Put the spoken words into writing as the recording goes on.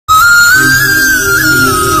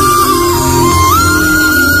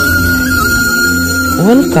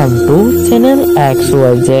Welcome to channel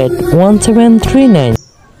xyz-1739.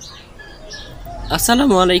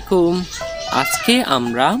 Assalamu Alaikum. আজকে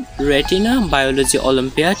আমরা retina biology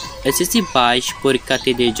olympiad SSC 22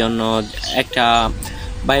 পরীক্ষার্থীদের জন্য একটা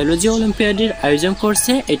বায়োলজি অলিম্পিয়াডের আয়োজন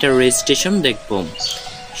করছে। এটা রেজিস্ট্রেশন দেখব।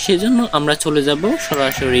 সেজন্য আমরা চলে যাব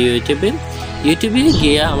সরাসরি ইউটিউবে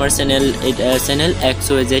গিয়ে আমার চ্যানেল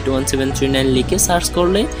xyz-1739 লিখে সার্চ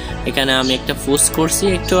করলে এখানে আমি একটা পোস্ট করছি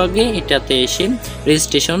একটু আগে। এটাতে এসে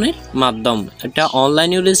রেজিস্ট্রেশনের মাধ্যম, এটা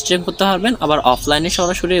অনলাইনেও রেজিস্ট্রেশন করতে পারবেন, আবার অফলাইনে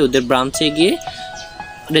সরাসরি ওদের ব্রাঞ্চে গিয়ে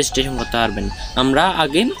রেজিস্ট্রেশন করতে পারবেন। আমরা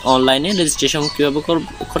আগে অনলাইনে রেজিস্ট্রেশন কীভাবে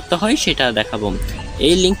করতে হয় সেটা দেখাবো।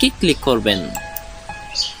 এই লিঙ্কে ক্লিক করবেন।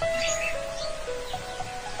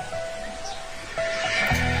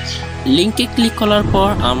 লিঙ্কে ক্লিক করার পর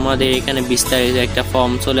আমাদের এখানে বিস্তারিত একটা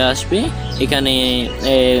ফর্ম চলে আসবে। এখানে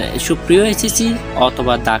সুপ্রিয় এসএসসি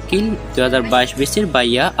অথবা দাখিল 2022 বেসের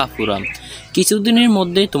ভাইয়া আপুরা, কিছুদিনের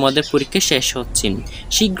মধ্যে তোমাদের পরীক্ষা শেষ হচ্ছে।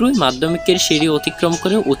 শীঘ্রই মাধ্যমিকের সিঁড়ি অতিক্রম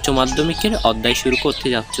করে উচ্চ মাধ্যমিকের অধ্যায় শুরু করতে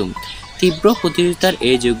যাচ্ছ। তীব্র প্রতিযোগিতার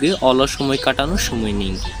এই যুগে অলস সময় কাটানোর সময়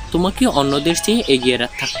নেই। তোমাকে অন্যদের চেয়ে এগিয়ে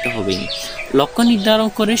থাকতে হবে। লক্ষ্য নির্ধারণ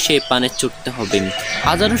করে সেই পানে চড়তে হবে।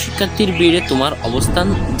 হাজারো শিক্ষার্থীর ভিড়ে তোমার অবস্থান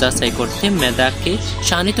যাচাই করতে, মেধাকে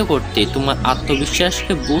শানিত করতে, তোমার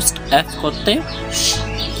আত্মবিশ্বাসকে বুস্ট আপ করতে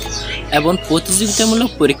এবং প্রতিযোগিতামূলক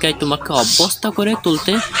পরীক্ষায় তোমাকে অভ্যস্ত করে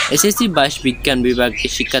তুলতে এসএসসি 22 বিজ্ঞান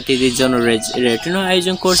বিভাগের শিক্ষার্থীদের জন্য রেটিনা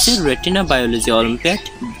আয়োজন করছে রেটিনা বায়োলজি অলিম্পিয়াড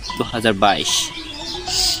 2022।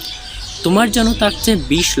 তোমার জন্য থাকছে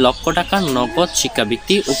 20 লক্ষ টাকার নগদ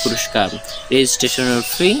শিক্ষাবৃত্তি ও পুরস্কার।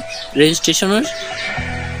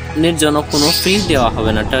 রেজিস্ট্রেশনের জন্য কোনো ফি দেওয়া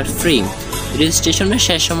হবে না, এটা ফ্রি। রেজিস্ট্রেশনের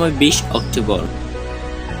শেষ সময় 20 অক্টোবর।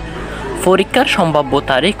 পরীক্ষার সম্ভাব্য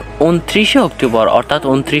তারিখ 29 অক্টোবর, অর্থাৎ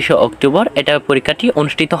 29 অক্টোবর এটা পরীক্ষাটি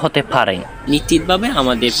অনুষ্ঠিত হতে পারে। নিশ্চিতভাবে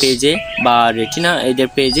আমাদের পেজে বা রেটিনা এদের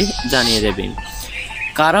পেজে জানিয়ে দেবেন।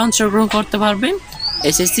 কারা অংশগ্রহণ করতে পারবেন?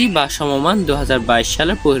 এসএসসি বা সমমান 2022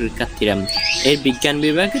 সালের পরীক্ষার্থীরা, এর বিজ্ঞান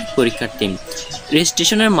বিভাগের পরীক্ষার্থী।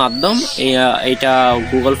 রেজিস্ট্রেশনের মাধ্যম এটা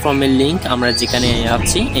গুগল ফর্মের লিঙ্ক আমরা যেখানে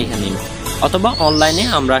আছি এখানে, অথবা অনলাইনে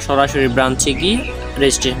আমরা সরাসরি ব্রাঞ্চে গিয়ে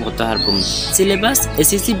রেজিস্ট্রেশন করতে পারব। সিলেবাস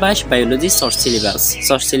এসএসসি 22 বায়োলজি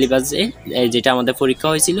শর্ট সিলেবাসে যেটা আমাদের পরীক্ষা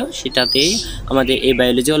হয়েছিল সেটাতেই আমাদের এই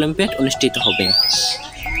বায়োলজি অলিম্পিয়াড অনুষ্ঠিত হবে।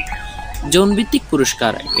 জোনভিত্তিক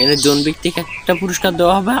পুরস্কার, এখানে জোনভিত্তিক একটা পুরস্কার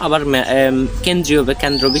দেওয়া হবে, আবার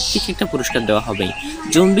কেন্দ্রভিত্তিক একটা পুরস্কার দেওয়া হবে।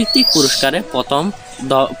 জোনভিত্তিক পুরস্কারে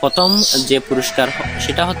প্রথম যে পুরস্কার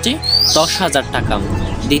সেটা হচ্ছে 10,000 টাকা,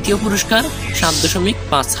 দ্বিতীয় পুরস্কার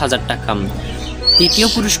 7.5 হাজার টাকা, তৃতীয়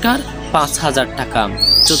পুরস্কার 5,000 টাকা,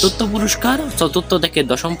 চতুর্থ থেকে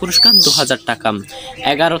দশম পুরস্কার 2,000 টাকা,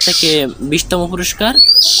 11 থেকে 20তম পুরস্কার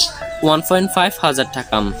 1.5 হাজার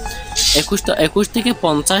টাকা, 21 থেকে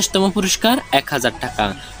 50তম পুরস্কার 1,000 টাকা।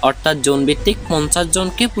 অর্থাৎ জোনভিত্তিক 50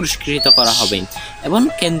 জনকে পুরস্কৃত করা হবে। এবং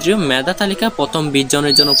কেন্দ্রীয় মেধা তালিকা প্রথম 20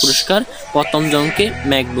 জনের জন্য পুরস্কার, প্রথম জনকে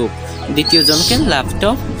ম্যাকবুক, দ্বিতীয় জনকে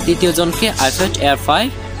ল্যাপটপ, তৃতীয় জনকে আইপ্যাড এয়ার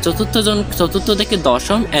 5, চতুর্থ থেকে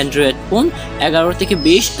দশম অ্যান্ড্রয়েড ফোন, 11 থেকে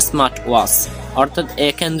 20 স্মার্ট ওয়াচ। অর্থাৎ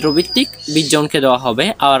কেন্দ্রভিত্তিক 20 জনকে দেওয়া হবে,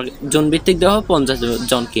 আর জনভিত্তিক দেওয়া হবে 50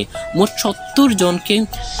 জনকে। মোট 70 জনকে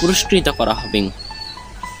পুরস্কৃত করা হবে।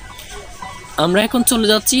 আমরা এখন চলে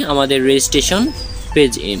যাচ্ছি আমাদের রেজিস্ট্রেশন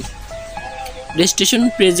পেজে। রেজিস্ট্রেশন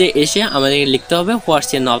পেজে এসে আমাদের লিখতে হবে হোয়াটস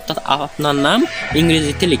ইওর নেম, অর্থাৎ আপনার নাম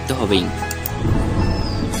ইংরেজিতে লিখতে হবে।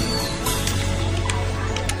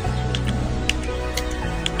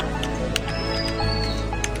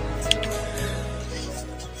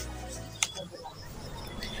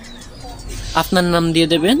 আপনার নাম দিয়ে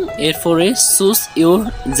দেবেন। এরপরে চুজ ইউর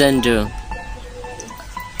জেন্ডার,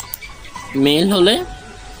 মেল হলে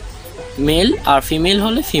মেল আর ফিমেল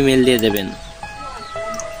হলে ফিমেল দিয়ে দেবেন।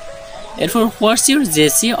 এরপর what's your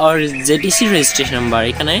JC R JDC registration number,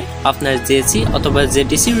 এখানে আপনার জেসি অথবা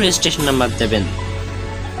জেডিসি রেজিস্ট্রেশন নাম্বার দেবেন।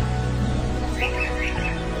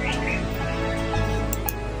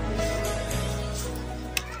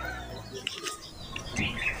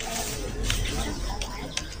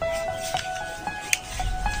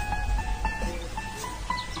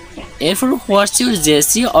 এরপর what's your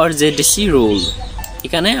JC R JDC role,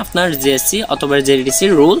 এখানে আপনার জেসি অথবা জেডিসি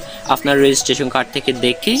রোল আপনার রেজিস্ট্রেশন কার্ড থেকে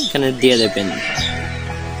দেখে এখানে দিয়ে দেবেন।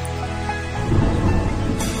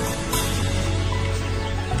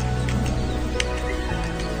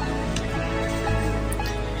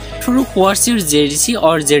 What's your JDC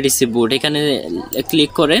R JDC board, এখানে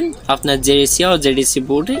ক্লিক করে আপনার জেডিসি আর জেডিসি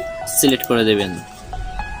বোর্ডে সিলেক্ট করে দেবেন।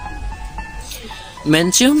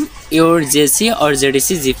 Mention your JC R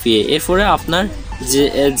JDC GPA, এরপরে আপনার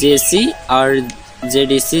জেসি আর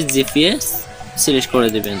জেডিসি জিপিএ সিলেক্ট করে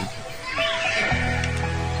দেবেন।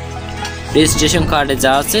 রেজিস্ট্রেশন কার্ডে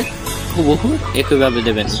যা আছে হুবহু একইভাবে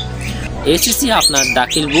দেবেন। এসএসসি আপনার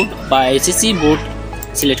দাখিল বোর্ড বা এসএসসি বোর্ড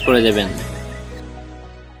সিলেক্ট করে দেবেন।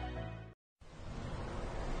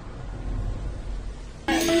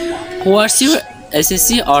 হোয়াটস ইউর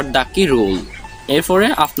এসএসসি অর দাখিল রোল, এরপরে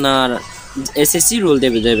আপনার এসএসসি রোল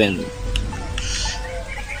দেবেন।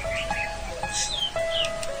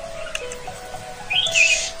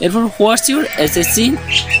 এরপর হোয়াটস ইউর এসএসসি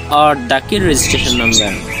অর দাখিল রেজিস্ট্রেশন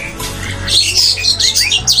নাম্বার,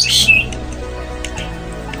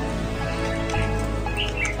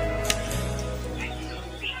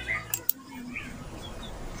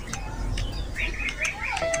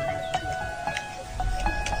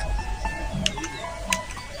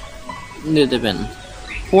 দিয়ে দেবেন।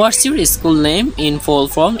 What's your school name in full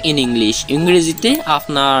form in English, ইংরেজিতে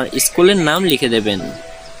আপনার স্কুলের নাম লিখে দেবেন।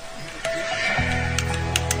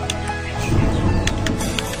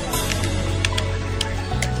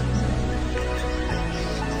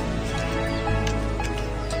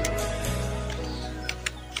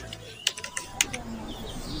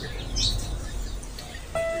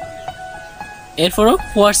 এরপরও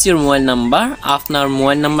হোয়াটস ইউর মোবাইল নাম্বার, আপনার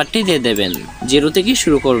মোবাইল নাম্বারটি দিয়ে দেবেন, 0 থেকে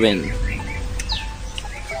শুরু করবেন।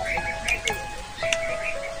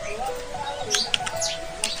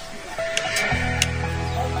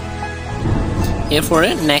 এরপরে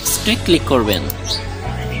নেক্সটে ক্লিক করবেন।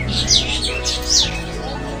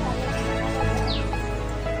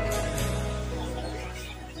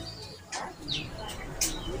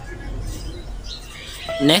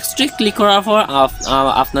 নেক্সটে ক্লিক করার পর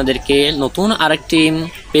আপনাদেরকে নতুন আরেকটি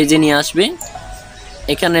পেজে নিয়ে আসবে।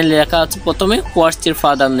 এখানে লেখা আছে প্রথমে হোয়াটস ইউর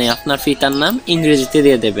ফাদার নেম, আপনার পিতার নাম ইংরেজিতে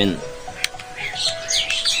দিয়ে দেবেন।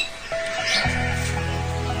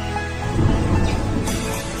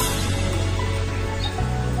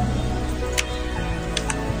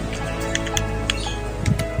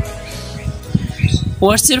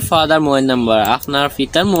 What's your father mobile number, আপনার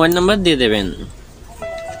পিতার মোবাইল নাম্বার দিয়ে দেবেন।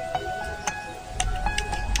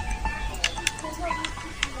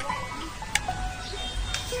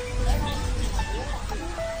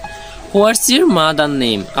 হোয়াটস ইউর মাদার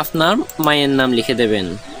নেম, আপনার মায়ের নাম লিখে দেবেন।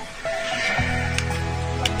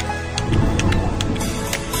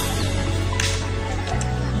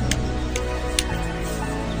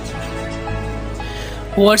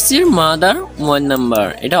 What's your mother mobile number,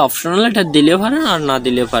 এটা অপশনাল, এটা দিলেও পারেন আর না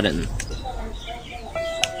দিলেও পারেন।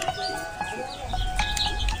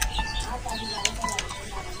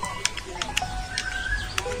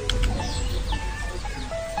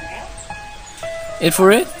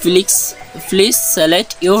 এরপরে please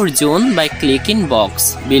select your zone by clicking box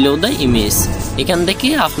below the image, এখান থেকে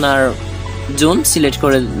আপনার জোন সিলেক্ট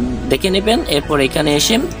করে দেখে নেবেন। এরপর এখানে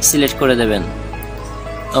এসে সিলেক্ট করে দেবেন।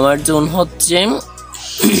 আমার জোন হচ্ছে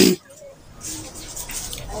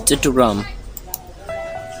চট্টগ্রাম।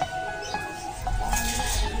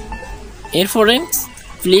 এরপরে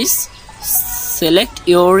please select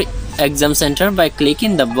your exam centre by clicking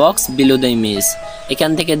the box below the image,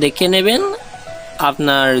 এখান থেকে দেখে নেবেন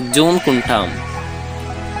আপনার জোন কোনটা।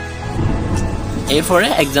 এরপরে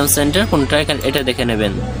এক্সাম সেন্টার কোনটা এটা দেখে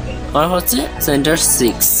নেবেন। আমার হচ্ছে centre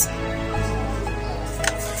 6।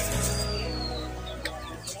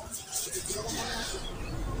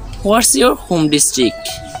 What's your home district,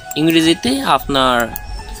 ইংরেজিতে আপনার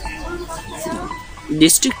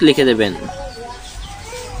ডিস্ট্রিক্ট লিখে দেবেন।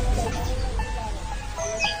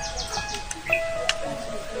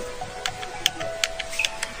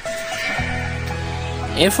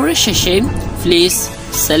 এরপরে শেষে please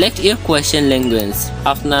select your question language,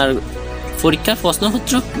 আপনার পরীক্ষার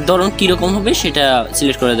প্রশ্নপত্র ধরন কীরকম হবে সেটা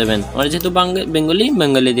সিলেক্ট করে দেবেন। আর যেহেতু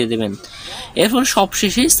বেঙ্গলি দিয়ে দেবেন। এরপর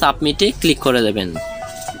সবশেষে সাবমিটে ক্লিক করে দেবেন।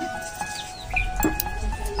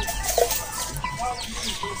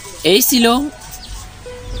 এই ছিল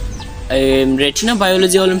রেটিনা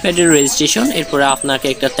বায়োলজি অলিম্পিয়াডের রেজিস্ট্রেশন। এরপরে আপনাকে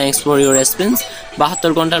একটা থ্যাঙ্কস ফর ইউর রেসপন্স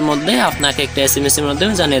 72 ঘন্টার মধ্যে আপনাকে একটা SMS এর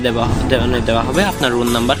মাধ্যমে জানিয়ে দেওয়া হবে আপনার রোল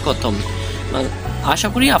নাম্বার কত। আশা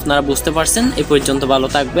করি আপনারা বুঝতে পারছেন। এই পর্যন্ত ভালো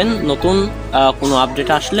থাকবেন। নতুন কোনো আপডেট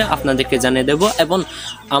আসলে আপনাদেরকে জানিয়ে দেব। এবং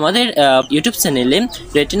আমাদের ইউটিউব চ্যানেলে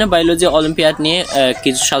রেটিনা বায়োলজি অলিম্পিয়াড নিয়ে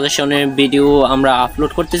কিছু সাজেশনের ভিডিও আমরা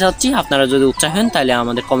আপলোড করতে চাচ্ছি। আপনারা যদি উৎসাহ হন তাহলে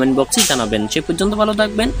আমাদের কমেন্ট বক্সে জানাবেন। সে পর্যন্ত ভালো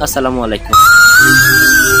থাকবেন। আসসালামু আলাইকুম।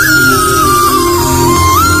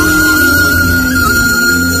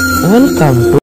 Welcome to